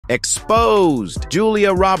Exposed!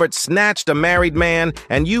 Julia Roberts snatched a married man,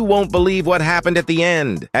 and you won't believe what happened at the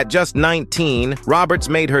end. At just 19, Roberts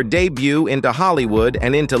made her debut into Hollywood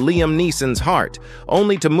and into Liam Neeson's heart,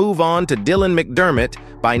 only to move on to Dylan McDermott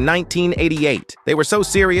by 1988. They were so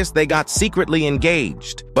serious they got secretly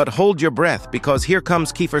engaged. But hold your breath, because here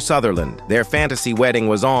comes Kiefer Sutherland. Their fantasy wedding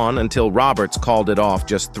was on until Roberts called it off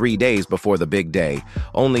just 3 days before the big day,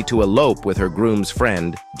 only to elope with her groom's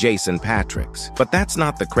friend, Jason Patric. But that's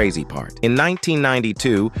not the crazy part. In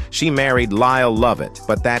 1992, she married Lyle Lovett,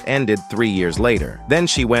 but that ended 3 years later. Then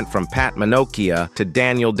she went from Pat Mannochia to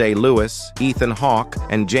Daniel Day-Lewis, Ethan Hawke,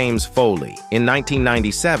 and James Foley. In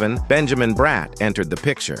 1997, Benjamin Bratt entered the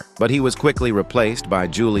picture, but he was quickly replaced by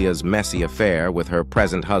Julia's messy affair with her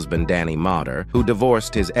present husband Danny Motter, who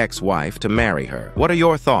divorced his ex-wife to marry her. What are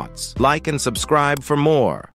your thoughts? Like and subscribe for more.